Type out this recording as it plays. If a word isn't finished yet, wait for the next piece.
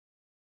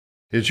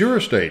Is your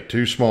estate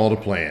too small to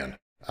plan?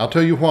 I'll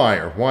tell you why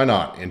or why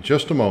not in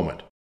just a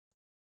moment.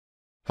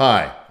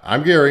 Hi,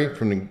 I'm Gary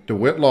from the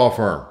DeWitt Law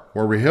Firm,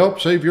 where we help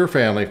save your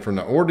family from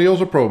the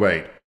ordeals of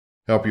probate,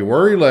 help you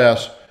worry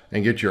less,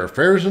 and get your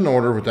affairs in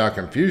order without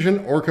confusion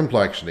or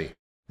complexity,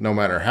 no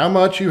matter how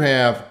much you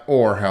have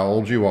or how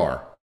old you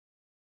are.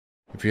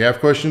 If you have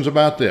questions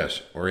about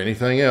this or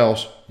anything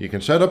else, you can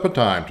set up a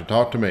time to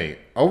talk to me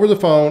over the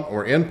phone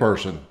or in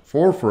person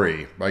for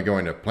free by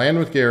going to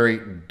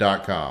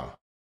planwithgary.com.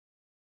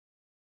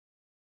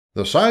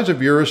 The size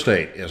of your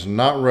estate is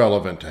not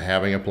relevant to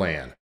having a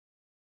plan.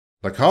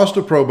 The cost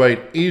of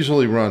probate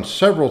easily runs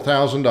several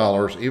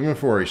 $1,000s even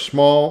for a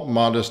small,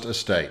 modest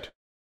estate.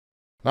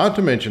 Not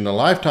to mention the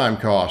lifetime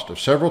cost of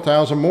several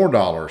thousand more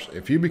dollars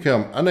if you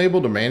become unable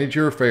to manage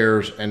your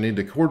affairs and need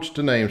the courts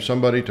to name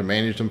somebody to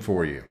manage them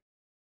for you.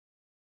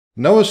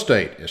 No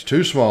estate is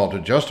too small to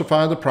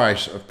justify the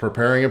price of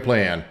preparing a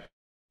plan,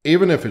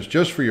 even if it's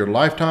just for your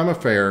lifetime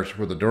affairs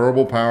with a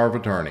durable power of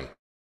attorney.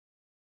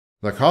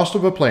 The cost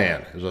of a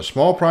plan is a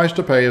small price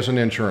to pay as an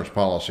insurance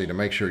policy to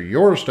make sure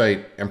your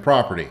estate and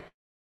property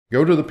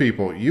go to the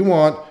people you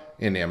want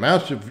in the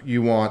amounts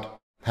you want,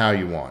 how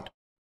you want.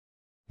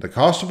 The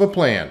cost of a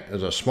plan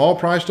is a small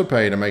price to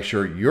pay to make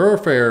sure your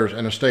affairs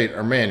and estate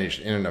are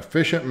managed in an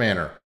efficient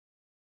manner.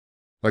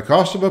 The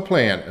cost of a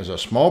plan is a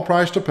small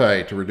price to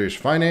pay to reduce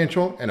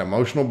financial and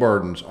emotional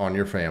burdens on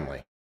your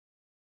family.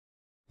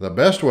 The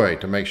best way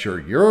to make sure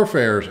your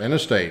affairs and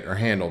estate are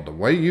handled the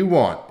way you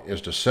want is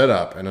to set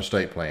up an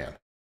estate plan.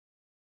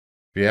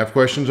 If you have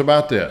questions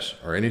about this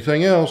or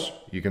anything else,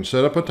 you can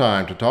set up a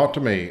time to talk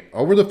to me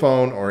over the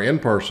phone or in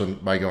person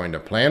by going to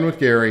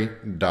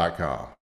planwithgary.com.